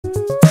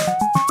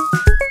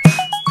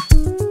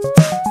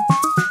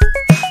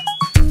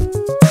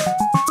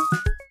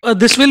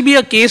this will be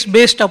a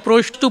case-based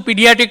approach to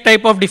pediatric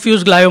type of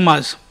diffuse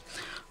gliomas.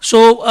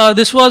 So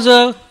this was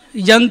a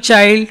young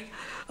child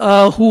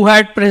who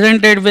had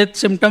presented with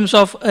symptoms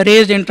of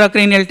raised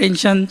intracranial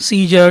tension,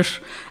 seizures,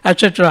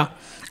 etc.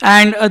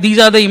 And these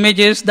are the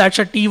images. That's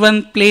a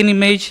T1 plain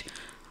image,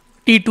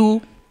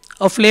 T2,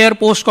 a flare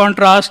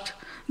post-contrast,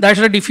 that's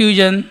the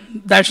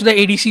diffusion, that's the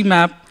ADC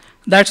map,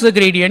 that's the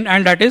gradient,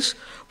 and that is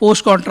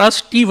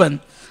post-contrast T1.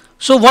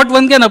 So what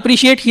one can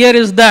appreciate here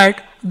is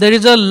that there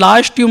is a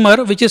large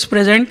tumor which is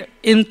present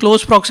in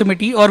close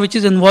proximity or which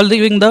is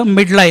involving the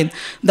midline,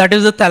 that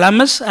is the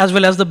thalamus as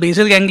well as the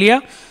basal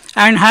ganglia,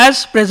 and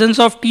has presence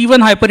of T1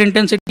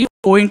 hyperintensity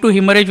owing to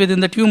hemorrhage within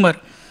the tumor.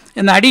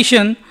 In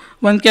addition,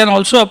 one can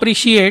also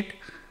appreciate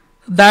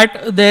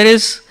that there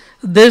is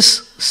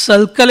this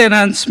sulcal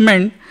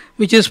enhancement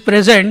which is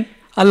present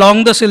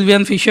along the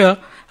sylvian fissure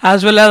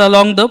as well as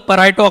along the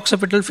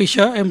parieto-occipital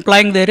fissure,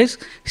 implying there is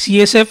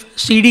CSF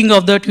seeding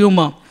of the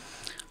tumor.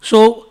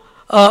 So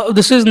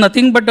this is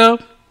nothing but a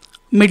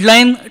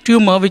midline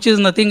tumor, which is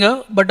nothing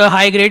but a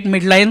high-grade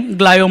midline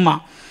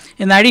glioma.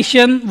 In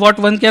addition, what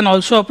one can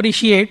also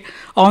appreciate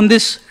on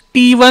this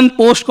T1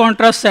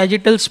 post-contrast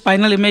sagittal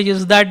spinal image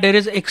is that there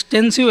is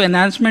extensive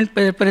enhancement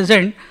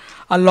present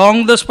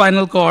along the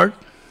spinal cord,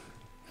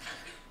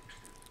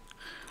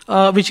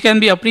 which can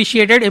be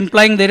appreciated,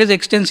 implying there is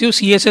extensive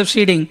CSF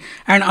seeding.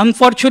 And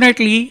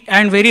unfortunately,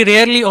 and very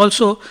rarely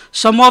also,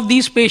 some of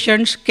these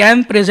patients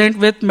can present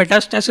with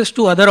metastasis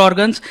to other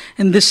organs.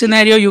 In this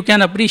scenario, you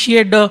can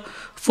appreciate the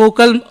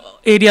focal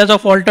areas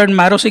of altered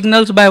marrow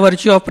signals by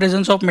virtue of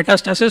presence of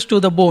metastasis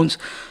to the bones.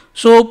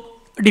 So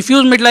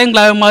diffuse midline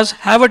gliomas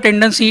have a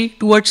tendency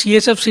towards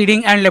CSF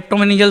seeding and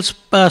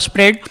leptomeningeal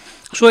spread.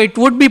 So it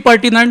would be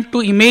pertinent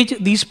to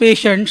image these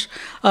patients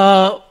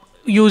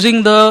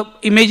using the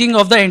imaging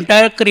of the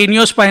entire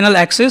craniospinal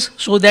axis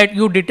so that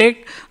you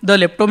detect the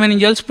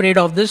leptomeningeal spread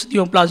of this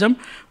neoplasm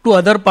to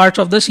other parts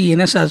of the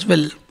CNS as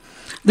well.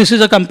 This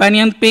is a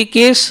companion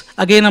case,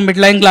 again a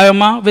midline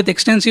glioma with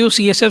extensive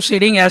CSF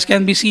seeding, as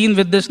can be seen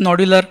with this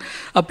nodular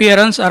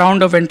appearance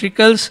around the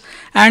ventricles.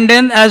 And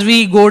then as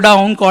we go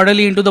down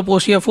caudally into the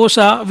posterior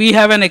fossa, we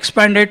have an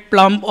expanded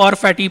plump or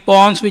fatty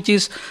pons which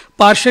is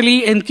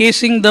partially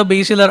encasing the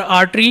basilar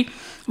artery,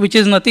 which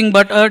is nothing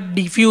but a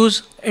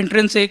diffuse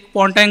intrinsic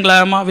pontine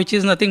glioma, which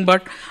is nothing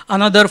but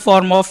another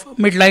form of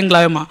midline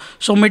glioma.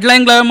 So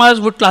midline gliomas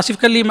would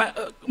classically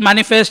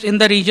manifest in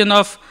the region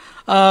of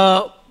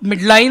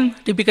midline,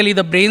 typically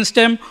the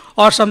brainstem,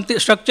 or some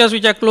structures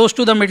which are close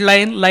to the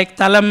midline like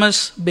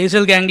thalamus,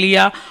 basal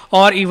ganglia,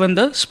 or even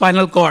the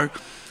spinal cord.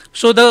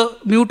 So the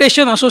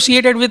mutation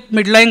associated with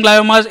midline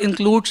gliomas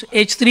includes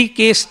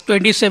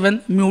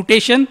H3K27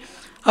 mutation.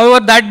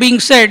 However, that being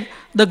said,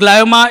 the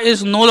glioma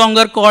is no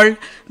longer called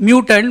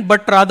mutant,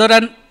 but rather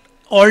an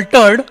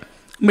altered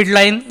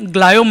midline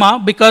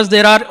glioma, because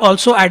there are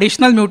also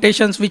additional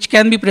mutations which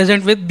can be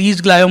present with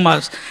these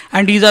gliomas.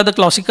 And these are the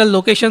classical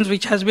locations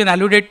which has been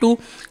alluded to.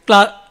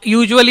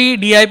 Usually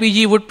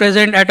DIPG would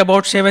present at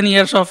about 7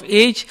 years of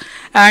age,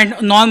 and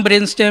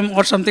non-brainstem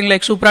or something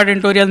like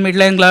supratentorial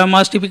midline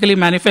gliomas typically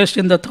manifest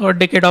in the 3rd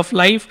decade of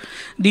life.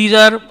 These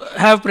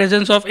have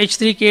presence of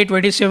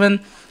H3K27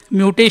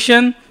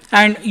 mutation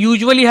and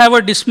usually have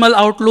a dismal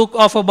outlook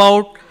of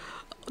about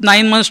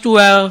 9 months to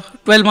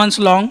 12 months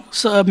long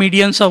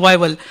median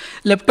survival.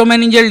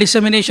 Leptomeningeal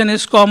dissemination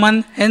is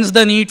common, hence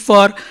the need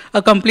for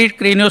a complete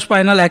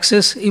craniospinal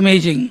axis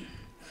imaging.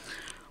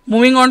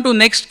 Moving on to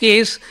next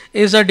case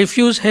is a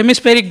diffuse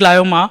hemispheric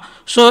glioma.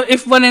 So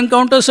if one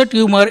encounters a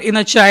tumor in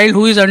a child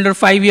who is under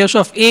 5 years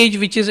of age,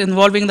 which is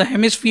involving the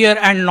hemisphere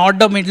and not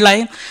the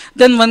midline,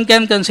 then one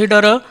can consider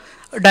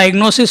a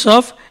diagnosis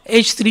of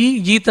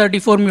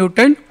H3G34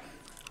 mutant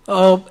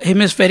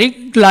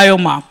hemispheric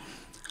glioma.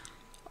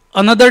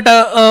 Another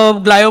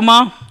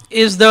glioma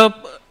is the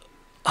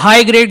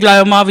high-grade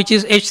glioma, which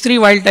is H3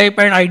 wild type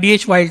and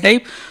IDH wild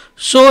type.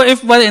 So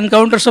if one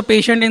encounters a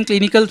patient in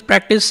clinical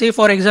practice, say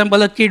for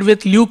example a kid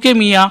with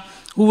leukemia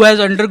who has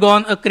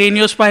undergone a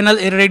craniospinal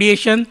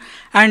irradiation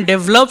and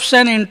develops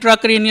an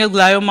intracranial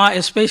glioma,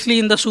 especially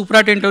in the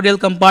supratentorial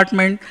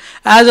compartment,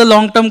 as a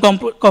long-term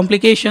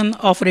complication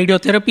of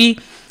radiotherapy,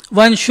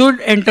 one should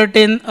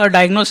entertain a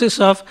diagnosis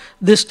of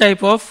this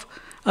type of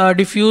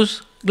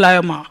diffuse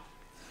glioma.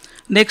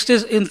 Next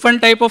is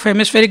infant type of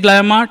hemispheric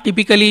glioma,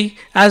 typically,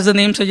 as the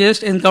name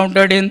suggests,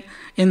 encountered in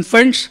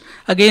infants.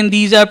 Again,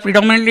 these are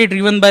predominantly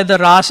driven by the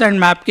RAS and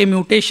MAPK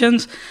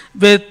mutations,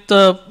 with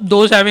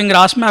those having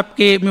RAS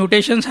MAPK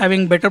mutations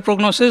having better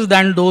prognosis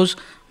than those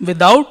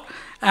without.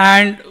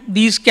 And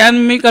these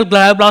can make a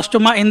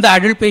glioblastoma in the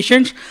adult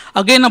patients.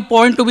 Again, a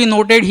point to be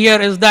noted here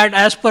is that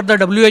as per the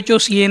WHO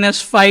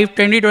CNS 5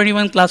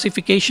 2021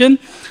 classification,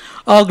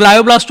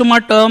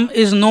 glioblastoma term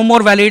is no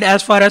more valid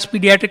as far as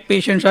pediatric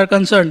patients are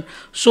concerned.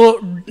 So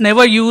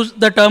never use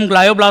the term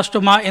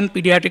glioblastoma in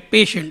pediatric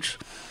patients.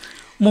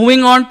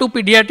 Moving on to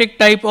pediatric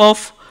type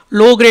of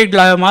low-grade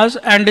gliomas,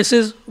 and this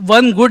is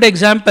one good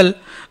example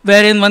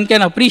wherein one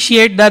can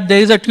appreciate that there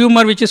is a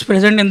tumor which is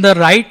present in the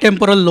right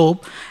temporal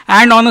lobe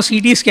and on a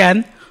CT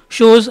scan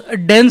shows a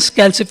dense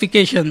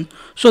calcification.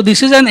 So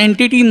this is an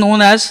entity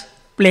known as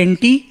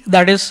plenty,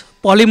 that is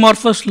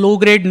polymorphous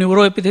low-grade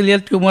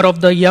neuroepithelial tumor of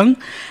the young,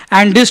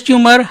 and this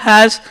tumor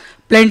has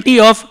plenty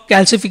of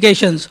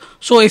calcifications.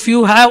 So if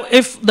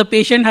the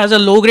patient has a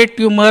low-grade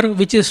tumor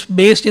which is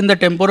based in the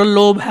temporal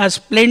lobe, has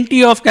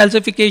plenty of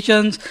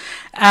calcifications,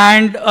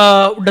 and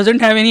doesn't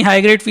have any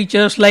high-grade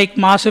features like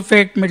mass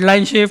effect,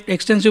 midline shift,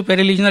 extensive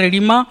perilesional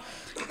edema,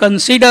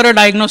 consider a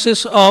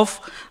diagnosis of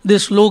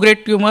this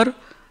low-grade tumor,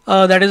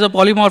 that is a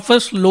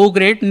polymorphous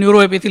low-grade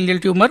neuroepithelial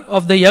tumor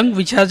of the young,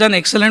 which has an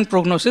excellent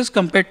prognosis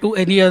compared to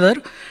any other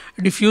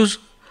diffuse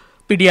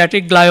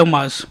pediatric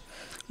gliomas.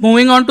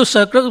 Moving on to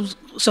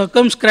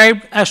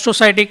circumscribed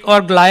astrocytic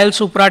or glial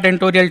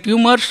supratentorial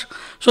tumors.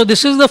 So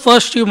this is the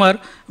first tumor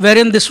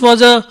wherein this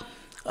was a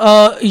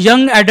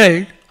young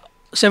adult,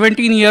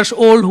 17 years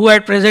old, who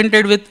had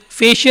presented with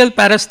facial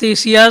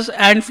paresthesias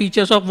and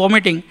features of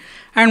vomiting.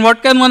 And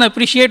what can one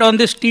appreciate on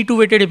this T2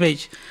 weighted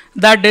image?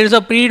 That there is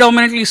a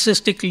predominantly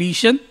cystic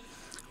lesion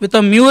with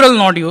a mural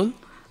nodule,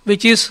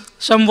 which is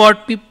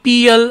somewhat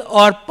PL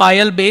or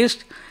PIL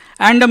based,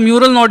 and the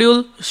mural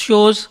nodule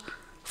shows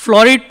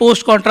florid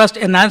post-contrast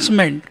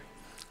enhancement.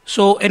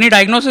 So any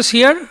diagnosis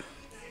here?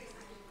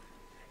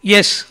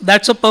 Yes,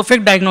 that's a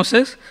perfect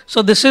diagnosis.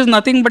 So this is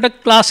nothing but a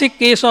classic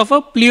case of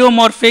a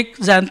pleomorphic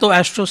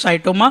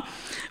xanthoastrocytoma,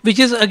 which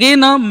is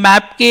again a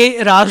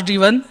MAPK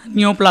RAS-driven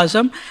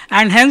neoplasm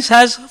and hence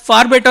has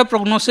far better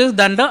prognosis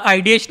than the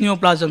IDH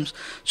neoplasms.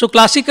 So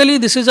classically,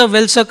 this is a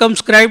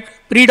well-circumscribed,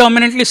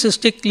 predominantly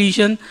cystic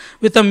lesion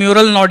with a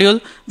mural nodule,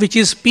 which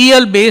is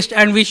PL based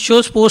and which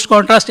shows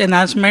post-contrast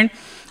enhancement.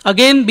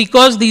 Again,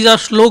 because these are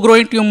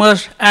slow-growing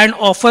tumors and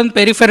often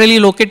peripherally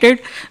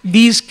located,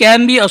 these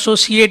can be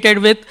associated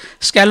with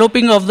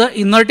scalloping of the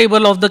inner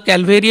table of the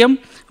calvarium,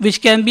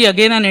 which can be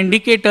again an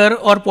indicator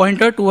or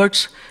pointer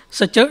towards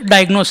such a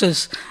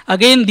diagnosis.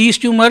 Again, these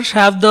tumors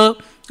have the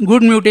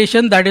good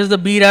mutation, that is the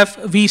BRAF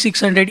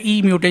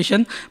V600E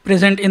mutation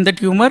present in the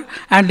tumor,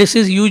 and this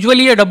is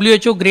usually a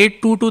WHO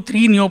grade 2 to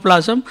 3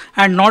 neoplasm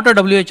and not a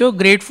WHO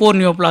grade 4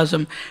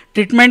 neoplasm.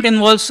 Treatment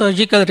involves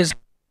surgical resection.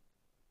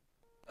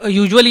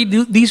 Usually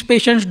these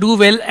patients do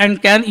well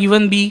and can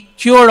even be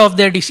cured of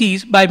their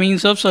disease by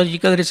means of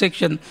surgical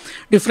resection.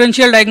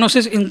 Differential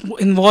diagnosis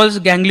involves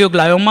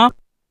ganglioglioma,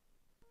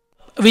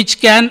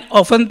 which can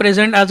often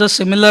present as a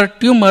similar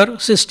tumor,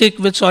 cystic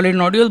with solid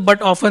nodule,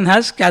 but often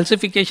has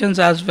calcifications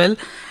as well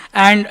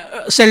and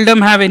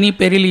seldom have any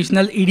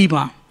perilesional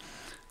edema.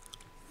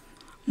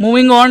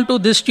 Moving on to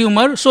this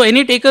tumor, so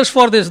any takers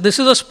for this? This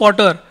is a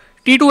spotter,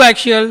 T2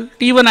 axial,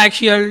 T1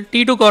 axial,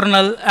 T2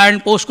 coronal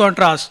and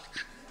post-contrast.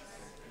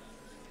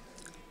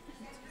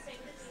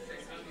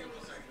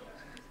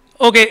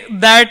 Okay,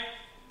 that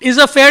is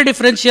a fair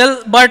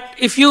differential, but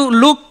if you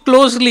look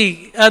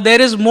closely, there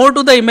is more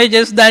to the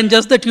images than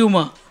just the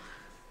tumor.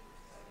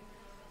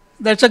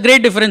 That's a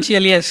great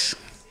differential, yes.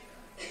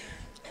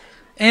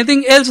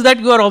 Anything else that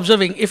you are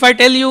observing? If I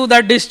tell you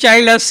that this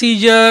child has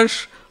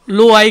seizures,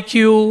 low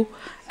IQ,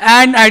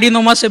 and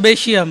adenoma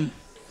sebaceum,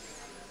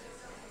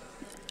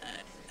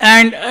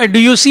 and do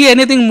you see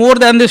anything more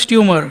than this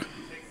tumor?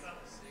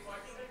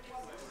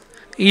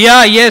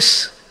 Yeah,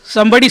 yes,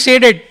 somebody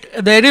said it.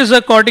 There is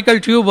a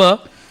cortical tuber.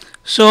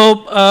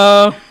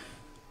 So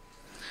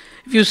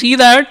if you see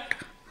that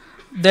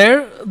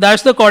there,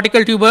 that's the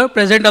cortical tuber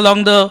present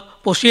along the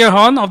posterior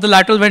horn of the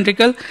lateral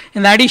ventricle.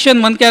 In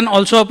addition, one can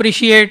also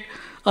appreciate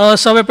a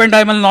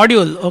subependymal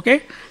nodule,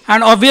 okay?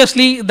 And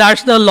obviously,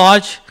 that's the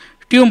large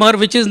tumor,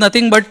 which is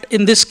nothing but,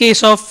 in this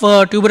case of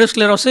tuberous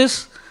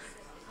sclerosis,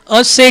 a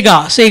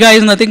SEGA. SEGA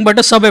is nothing but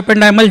a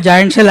subependymal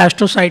giant cell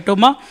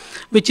astrocytoma,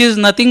 which is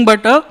nothing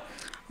but a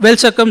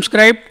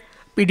well-circumscribed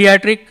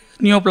pediatric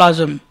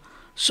neoplasm.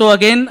 So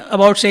again,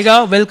 about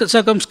SEGA,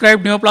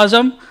 well-circumscribed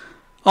neoplasm,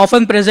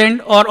 often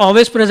present or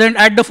always present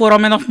at the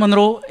foramen of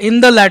Monro in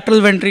the lateral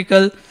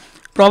ventricle,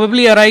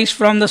 probably arise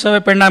from the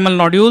subependymal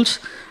nodules.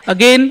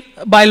 Again,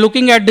 by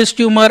looking at this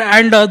tumor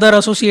and other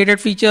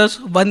associated features,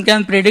 one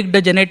can predict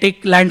the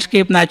genetic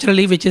landscape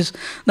naturally, which is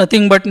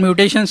nothing but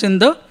mutations in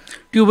the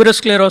tuberous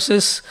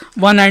sclerosis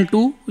 1 and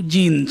 2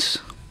 genes.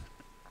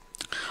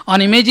 On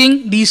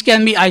imaging, these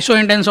can be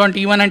iso-intense on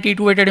T1 and T2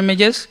 weighted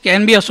images,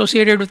 can be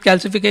associated with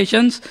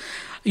calcifications.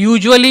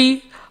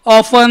 Usually,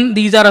 often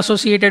these are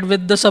associated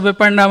with the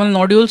subependymal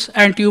nodules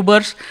and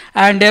tubers,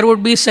 and there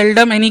would be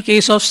seldom any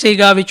case of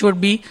SEGA which would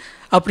be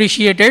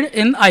appreciated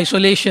in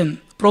isolation.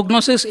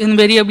 Prognosis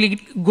invariably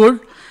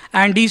good,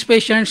 and these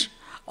patients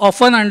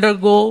often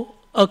undergo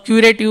a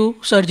curative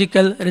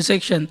surgical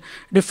resection.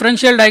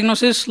 Differential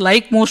diagnosis,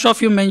 like most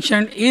of you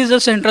mentioned, is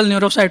a central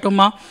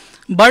neurocytoma,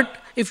 but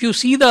if you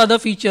see the other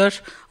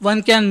features,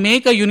 one can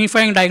make a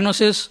unifying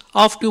diagnosis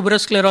of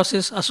tuberous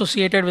sclerosis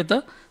associated with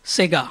the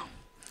SEGA.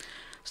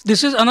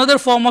 This is another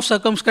form of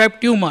circumscribed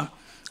tumor.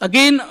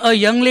 Again, a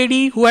young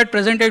lady who had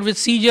presented with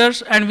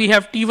seizures, and we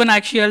have T1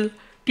 axial,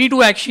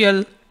 T2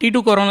 axial,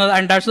 T2 coronal,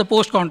 and that's the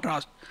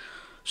post-contrast.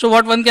 So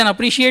what one can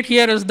appreciate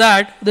here is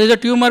that there is a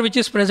tumor which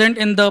is present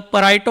in the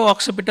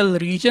parieto-occipital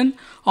region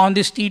on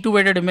these T2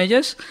 weighted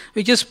images,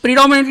 which is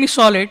predominantly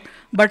solid,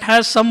 but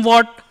has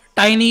somewhat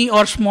tiny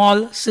or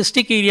small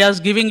cystic areas,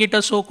 giving it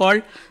a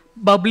so-called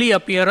bubbly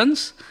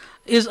appearance,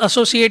 is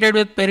associated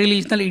with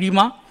perilesional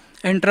edema,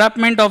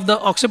 entrapment of the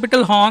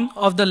occipital horn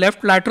of the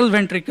left lateral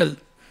ventricle.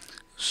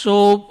 So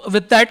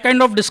with that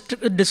kind of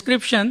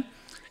description,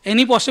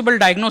 any possible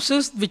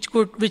diagnosis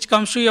which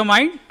comes to your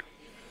mind?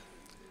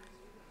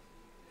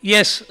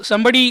 Yes,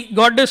 somebody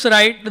got this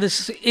right.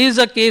 This is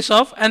a case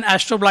of an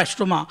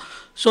astroblastoma.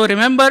 So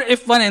remember,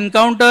 if one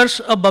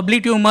encounters a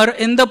bubbly tumor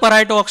in the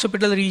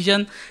parieto-occipital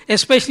region,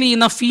 especially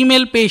in a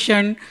female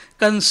patient,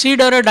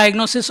 consider a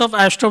diagnosis of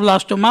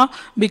astroblastoma,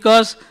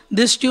 because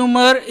this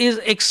tumor is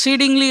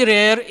exceedingly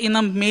rare in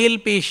a male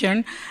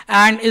patient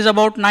and is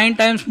about 9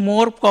 times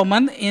more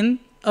common in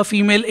a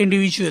female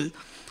individual.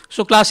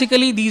 So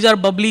classically, these are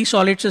bubbly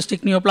solid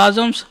cystic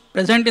neoplasms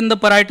present in the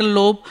parietal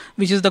lobe,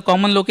 which is the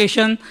common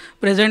location,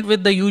 present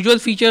with the usual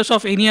features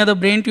of any other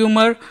brain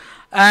tumor.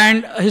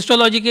 And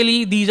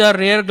histologically, these are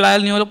rare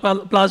glial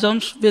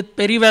neoplasms with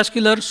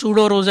perivascular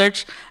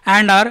pseudo-rosettes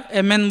and are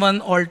MN1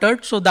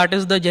 altered. So that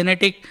is the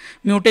genetic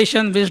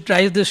mutation which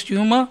drives this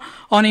tumor.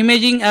 On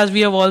imaging, as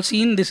we have all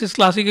seen, this is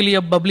classically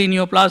a bubbly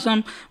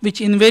neoplasm, which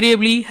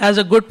invariably has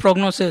a good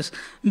prognosis.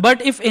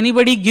 But if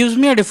anybody gives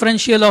me a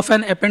differential of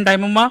an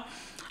ependymoma,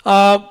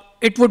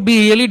 it would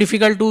be really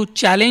difficult to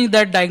challenge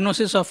that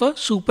diagnosis of a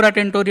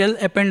supratentorial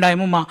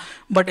ependymoma.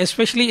 But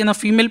especially in a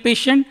female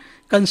patient,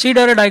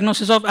 consider a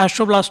diagnosis of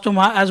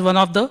astroblastoma as one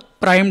of the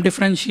prime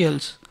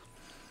differentials.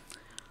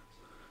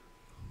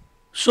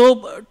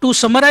 So to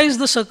summarize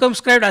the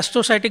circumscribed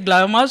astrocytic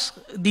gliomas,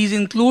 these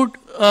include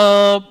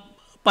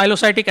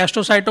pilocytic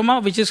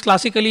astrocytoma, which is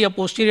classically a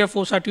posterior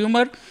fossa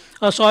tumor,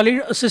 a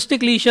solid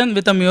cystic lesion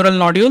with a mural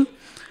nodule.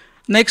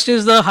 Next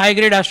is the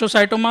high-grade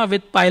astrocytoma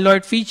with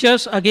pyloid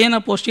features, again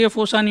a posterior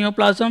fossa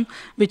neoplasm,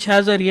 which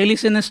has a really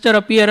sinister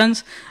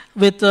appearance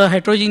with a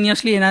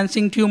heterogeneously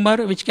enhancing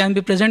tumor, which can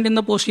be present in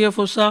the posterior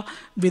fossa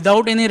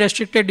without any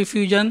restricted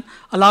diffusion,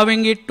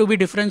 allowing it to be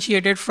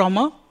differentiated from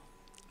a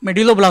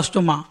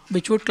medulloblastoma,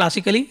 which would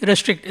classically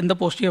restrict in the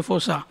posterior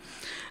fossa.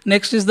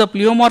 Next is the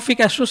pleomorphic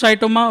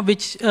astrocytoma,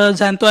 which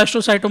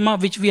xanthoastrocytoma,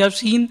 which we have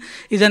seen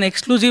is an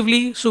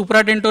exclusively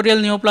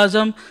supratentorial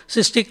neoplasm,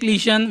 cystic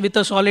lesion with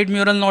a solid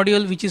mural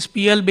nodule, which is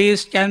PL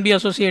based, can be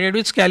associated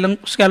with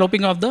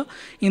scalloping of the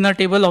inner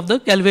table of the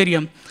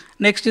calvarium.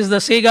 Next is the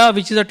SEGA,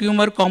 which is a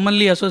tumor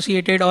commonly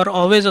associated or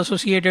always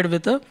associated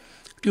with a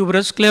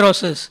tuberous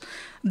sclerosis.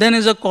 Then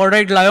is a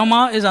choroid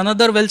glioma, is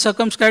another well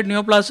circumscribed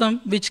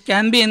neoplasm which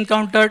can be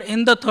encountered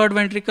in the third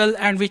ventricle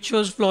and which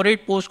shows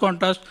florid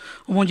post-contrast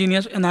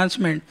homogeneous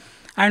enhancement.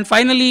 And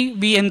finally,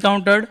 we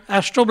encountered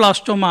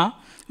astroblastoma,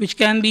 which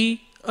can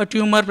be a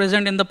tumor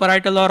present in the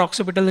parietal or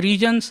occipital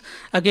regions,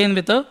 again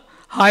with a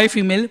high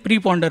female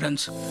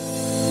preponderance.